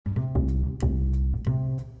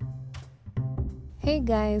Hey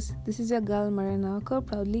guys, this is your girl Marinako,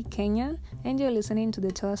 proudly Kenyan, and you're listening to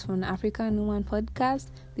the Tales from an African Woman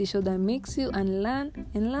podcast, the show that makes you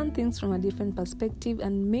learn things from a different perspective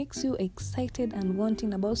and makes you excited and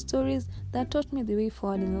wanting about stories that taught me the way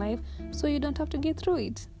forward in life so you don't have to get through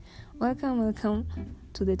it. Welcome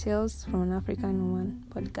to the Tales from an African Woman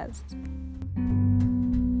podcast.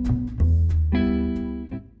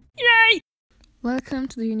 Yay! Welcome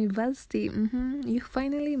to the university. You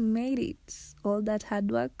finally made it. All that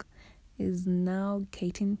hard work is now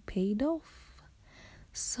getting paid off.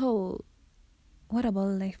 So, what about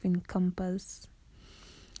life in campus?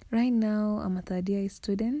 Right now, I'm a third year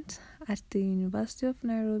student at the University of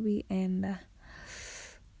Nairobi, and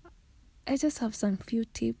I just have some few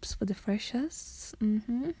tips for the freshers.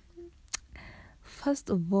 First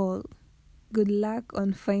of all, good luck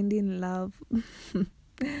on finding love.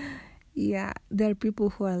 Yeah, there are people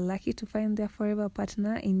who are lucky to find their forever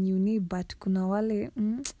partner in uni, but kuna wale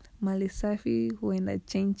mali safi huenda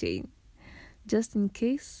chain. Just in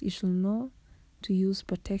case, you should know to use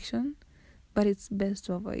protection, but it's best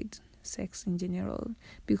to avoid sex in general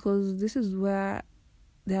because this is where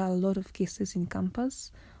there are a lot of cases in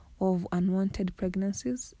campus of unwanted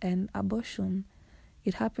pregnancies and abortion.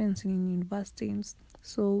 It happens in universities,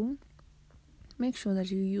 so make sure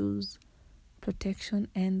that you use protection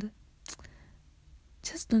and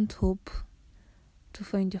just don't hope to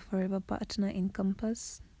find your forever partner in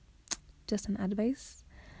campus. Just an advice.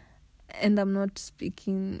 And I'm not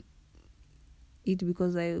speaking it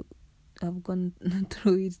because I have gone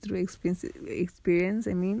through it through experience.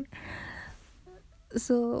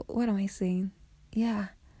 So what am I saying? Yeah,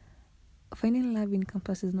 finding love in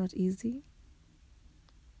campus is not easy.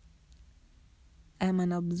 I'm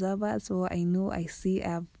an observer, so I know, I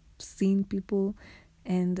have seen people,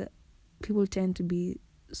 and people tend to be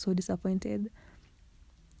so disappointed.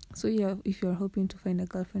 So yeah, if you're hoping to find a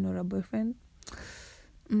girlfriend or a boyfriend,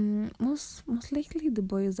 most likely the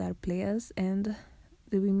boys are players and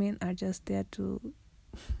the women are just there to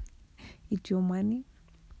eat your money.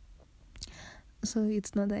 So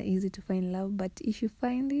it's not that easy to find love, but if you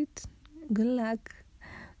find it, good luck.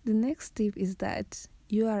 The next tip is that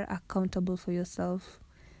you are accountable for yourself.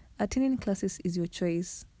 Attending classes is your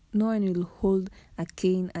choice. No one will hold a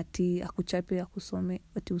cane ati akuchape akusome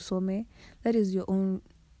ati usome. That is your own.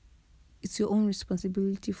 It's your own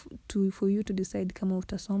responsibility for you to decide kama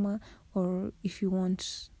utasoma or if you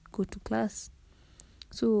want go to class.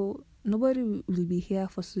 So nobody will be here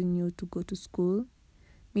forcing you to go to school.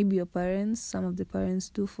 Maybe your parents, some of the parents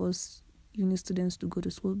do force uni students to go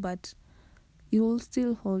to school, but you will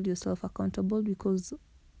still hold yourself accountable because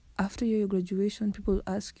after your graduation, people will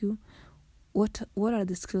ask you, what are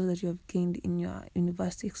the skills that you have gained in your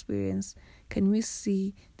university experience? Can we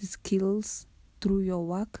see the skills through your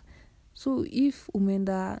work? So if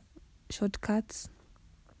umeenda shortcuts,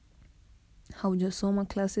 haujasoma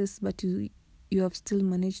classes, but you have still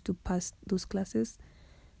managed to pass those classes,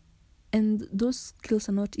 and those skills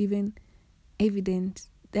are not even evident,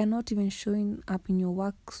 they're not even showing up in your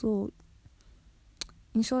work. So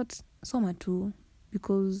in short, soma too,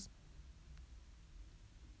 because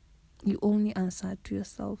you only answer to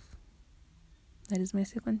yourself. That is my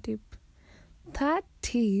second tip. Third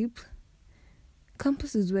tip,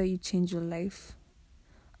 campus is where you change your life.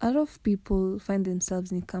 A lot of people find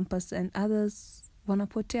themselves in campus and others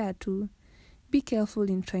wanapotea too. Be careful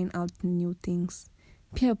in trying out new things.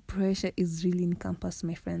 Peer pressure is really in campus,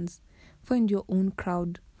 my friends. Find your own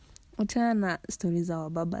crowd. Achana na stories our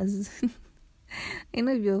babas. I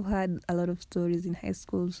know you've heard a lot of stories in high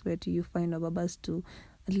schools where you find our babas to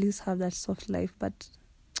at least have that soft life, but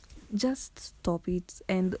just stop it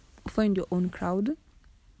and find your own crowd.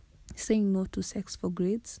 Saying no to sex for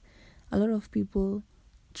grades. A lot of people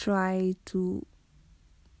try to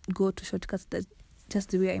go to shortcuts that just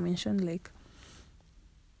the way I mentioned, like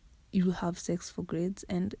you will have sex for grades,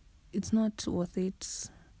 and it's not worth it.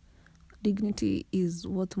 Dignity is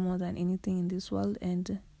worth more than anything in this world,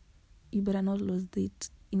 and you better not lose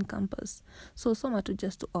it in campus. So soma to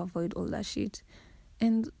just to avoid all that shit.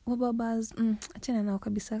 And wababas, achana nao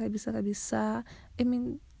kabisa.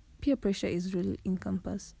 Peer pressure is real in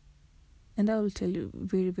campus. And I will tell you,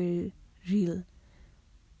 very, very real.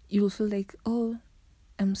 You will feel like, oh,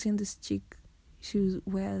 I'm seeing this chick, she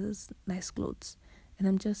wears nice clothes, and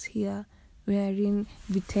I'm just here wearing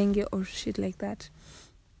vitenge or shit like that.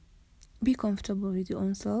 Be comfortable with your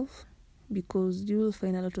own self, because you will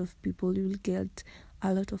find a lot of people, you will get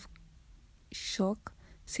a lot of shock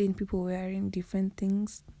seeing people wearing different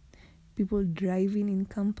things, people driving in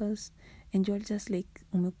campus, and you're just like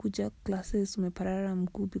umekuja classes umeparara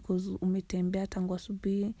mguu because umetembea tangu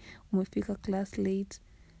asubuhi, umefika class late,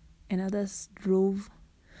 and others drove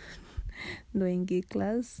ndo ingie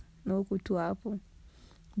class na huku tu hapo.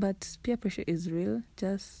 But peer pressure is real.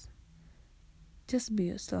 Just be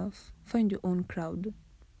yourself. Find your own crowd.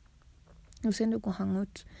 Usiende kuhang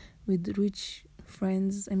out with rich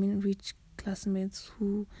classmates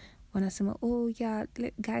who wanasema, oh yeah,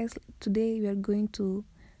 guys, today we are going to,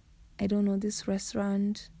 I don't know, this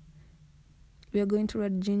restaurant. We are going to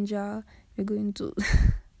Red Ginger. We are going to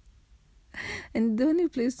and the only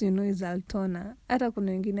place you know is Altona. Hata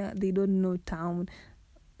kuna wengine they don't know town.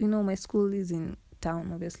 My school is in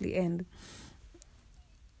town obviously, and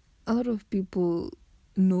a lot of people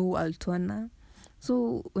know Altona.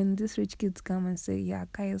 So when these rich kids come and say, yeah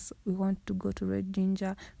guys, we want to go to Red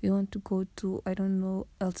Ginger, we want to go to, I don't know,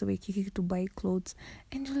 Elsewekiki to buy clothes,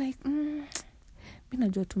 and you're like, mi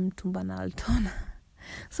najua tu Mtumba na Altona.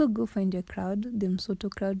 So go find your crowd, the Msoto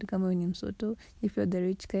crowd. Kama we ni Msoto, if you're the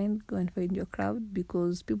rich kind, go and find your crowd,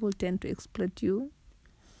 because people tend to exploit you.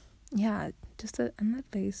 Yeah, just an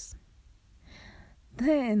advice.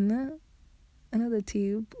 Then another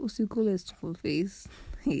tip, usikule school fees.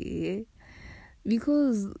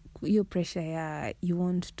 Because your pressure, yeah, you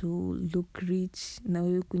want to look rich na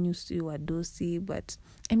wewe kunyusi wadosi, but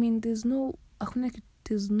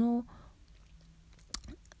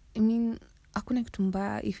hakuna kitu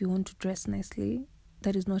mbaya if you want to dress nicely.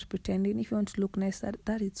 That is not pretending. If you want to look nice,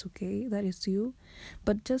 that it's okay, that is you.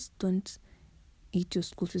 But just don't eat your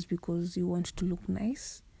school fees because you want to look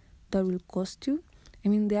nice. That will cost you.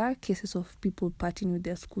 There are cases of people partying with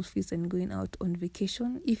their school fees and going out on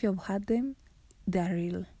vacation. If you've had them, they are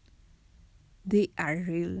real.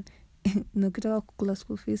 Ukitaka kukula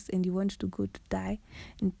school fees and you want to go to die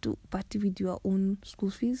and to party with your own school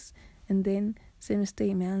fees, and then semester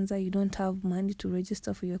imeanza, you don't have money to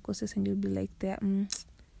register for your courses, and you'll be like there. And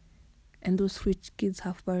those rich kids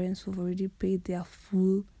have parents who've already paid their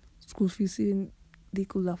full school fees, even they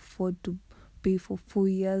could afford to pay for 4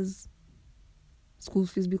 years school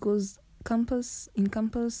fees, because in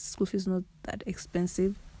campus school fees is not that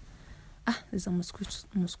expensive. There's a mosquito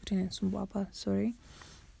in Sumbuapa, sorry.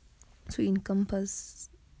 So in campus,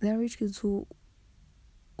 there are rich kids who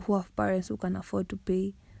have parents who can afford to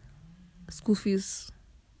pay school fees.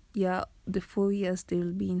 Yeah, the 4 years they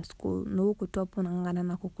will be in school. No kutopo nangana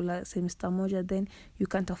na kukula semester moja, then you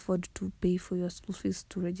can't afford to pay for your school fees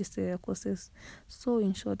to register your courses. So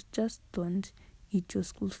in short, just don't eat your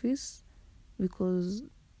school fees, because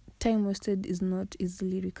time wasted is not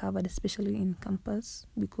easily recovered, especially in campus,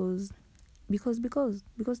 because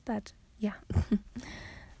that, yeah.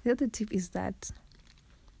 The other tip is that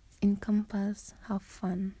in campus, have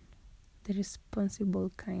fun, the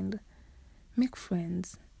responsible kind. Make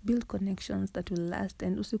friends, build connections that will last,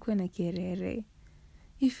 and usikuwe na kierere.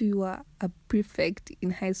 If you are a prefect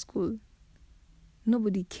in high school,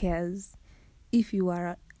 nobody cares. If you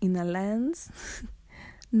are in alliance,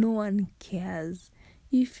 no one cares.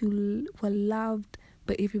 If you were loved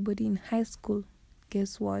by everybody in high school,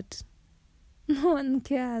 guess what? No one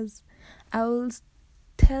cares. I will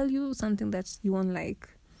tell you something that you won't like.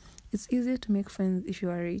 It's easier to make friends if you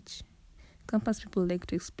are rich. Campus people like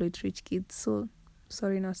to exploit rich kids. So,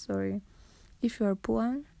 sorry, not sorry. If you are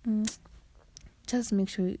poor, just make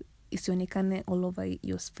sure isionekane all over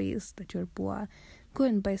your face that you're poor. Go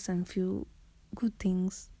and buy some few good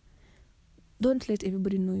things. Don't let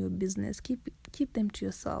everybody know your business. Keep them to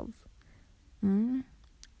yourself.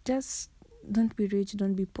 Just don't be rich,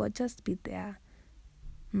 don't be poor, just be there.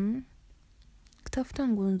 Tafuta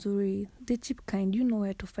nguo nzuri, the cheap kind, you know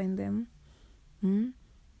where to find them.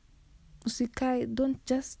 Usikai,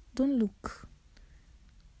 don't look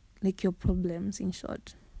like your problems, in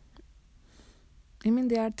short.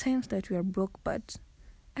 There are times that we are broke, but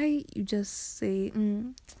you just say,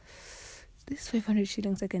 this 500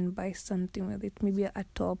 shillings, I can buy something with it, maybe a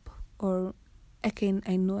top, or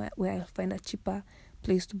I know where I'll find a cheaper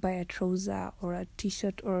place to buy a trouser or a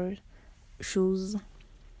t-shirt or shoes.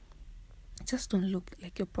 Just don't look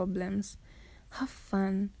like your problems. Have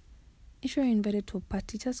fun. If you're invited to a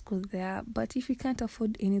party, just go there. But if you can't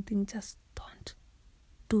afford anything, just don't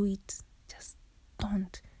do it. Just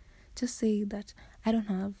don't. Just say that I don't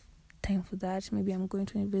have time for that. Maybe I'm going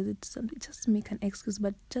to visit something. Just make an excuse,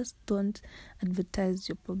 but just don't advertise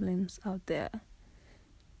your problems out there.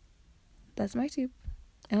 That's my tip.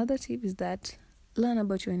 Another tip is that learn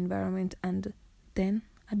about your environment and then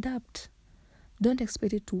adapt. Don't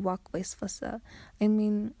expect it to work vice versa.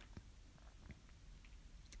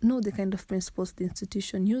 Know the kind of principles the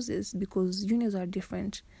institution uses, because unis are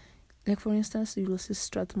different. Like, for instance, you will see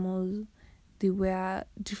Strathmore They wear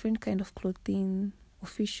different kind of clothing,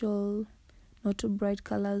 official, not too bright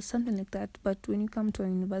colors, something like that. But when you come to a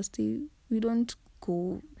university, we don't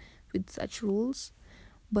go with such rules.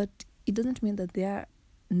 But it doesn't mean that there are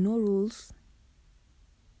no rules.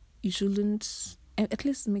 You shouldn't, at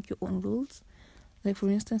least make your own rules. Like,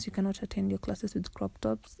 for instance, you cannot attend your classes with crop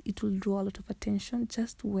tops. It will draw a lot of attention.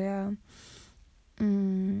 Just wear,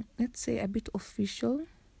 let's say, a bit official,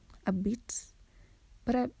 a bit,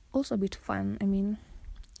 but also a bit fun. I mean,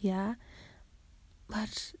 yeah,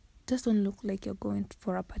 but just don't look like you're going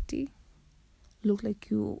for a party. Look like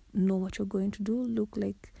you know what you're going to do. Look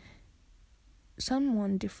like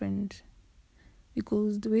someone different,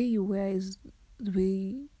 because the way you wear is the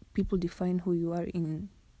way people define who you are in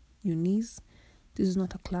unis. This is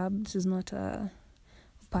not a club. This is not a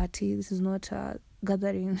party. This is not a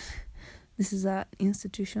gathering. This is an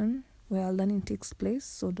institution where learning takes place.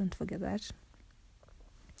 So don't forget that.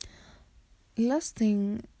 Last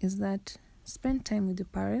thing is that spend time with your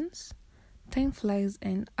parents. Time flies,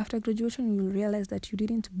 and after graduation, you'll realize that you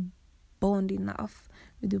didn't bond enough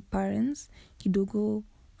with your parents. Kidogo,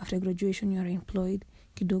 after graduation, you are employed.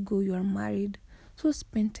 Kidogo, you are married. So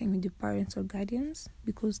spend time with your parents or guardians,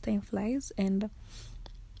 because time flies. And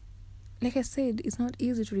like I said, it's not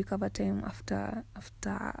easy to recover time after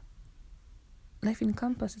life in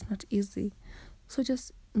campus. It's not easy. So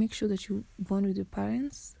just make sure that you bond with your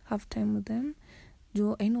parents, have time with them.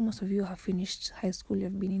 I know most of you have finished high school, you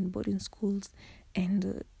have been in boarding schools,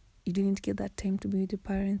 and you didn't get that time to be with your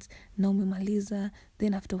parents. Now umemaliza,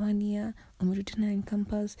 then after 1 year, umerudi in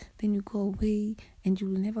campus, then you go away, and you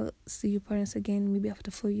will never see your parents again, maybe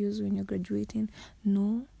after 4 years when you're graduating.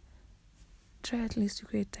 No. Try at least to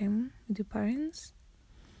create time with your parents.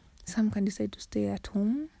 Some can decide to stay at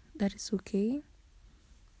home. That is okay.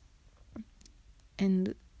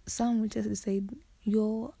 And some will just decide,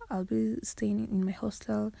 I'll be staying in my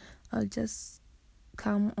hostel. I'll just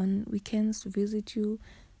come on weekends to visit you.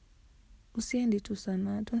 Usiende tu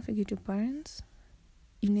sana. Don't forget your parents.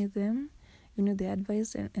 You need them. You need their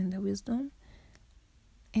advice and their wisdom.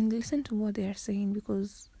 And listen to what they are saying,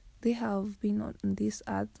 because they have been on this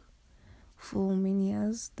earth for many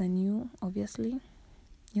years than you, obviously.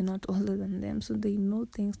 You're not older than them, so they know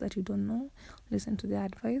things that you don't know. Listen to their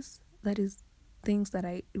advice. That is things that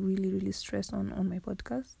I really, really stress on my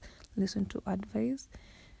podcast. Listen to advice,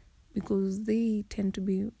 because they tend to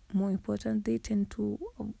be more important. They tend to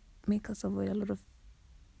make us avoid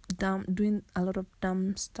doing a lot of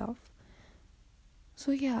dumb stuff.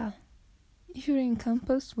 So yeah, if you're in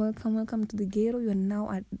campus, welcome to the ghetto. You're now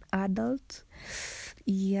an adult.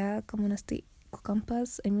 Yeah, come on, stay kwa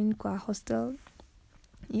campus. I mean kwa hostel.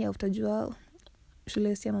 Yeah, utajua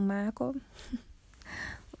shule si ya mama yako.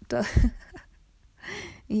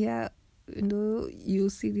 Yeah, you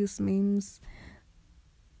see these memes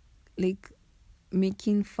like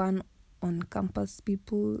making fun on campus,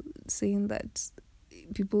 people saying that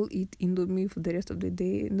people eat Indomie for the rest of the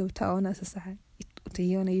day. No, utaona sasa,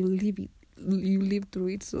 utaiona, you live through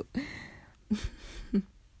it. So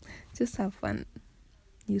just have fun,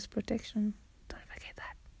 use protection, don't forget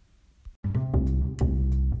that.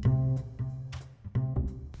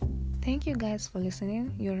 Thank you guys for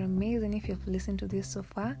listening. You're amazing if you've listened to this so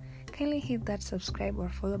far. Kindly hit that subscribe or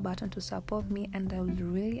follow button to support me, and I would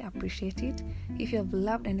really appreciate it. If you have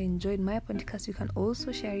loved and enjoyed my podcast, you can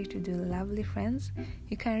also share it with your lovely friends.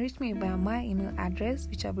 You can reach me via my email address,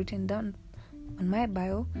 which I've written down on my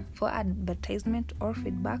bio, for advertisement or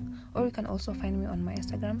feedback, or you can also find me on my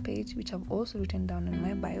Instagram page, which I've also written down in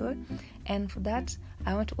my bio. And for that,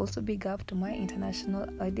 I want to also big up to my international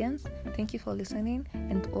audience. Thank you for listening,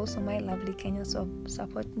 and also my lovely Kenyans who have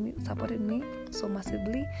supported me so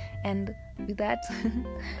massively. And with that,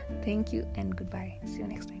 thank you and goodbye. See you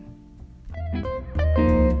next time.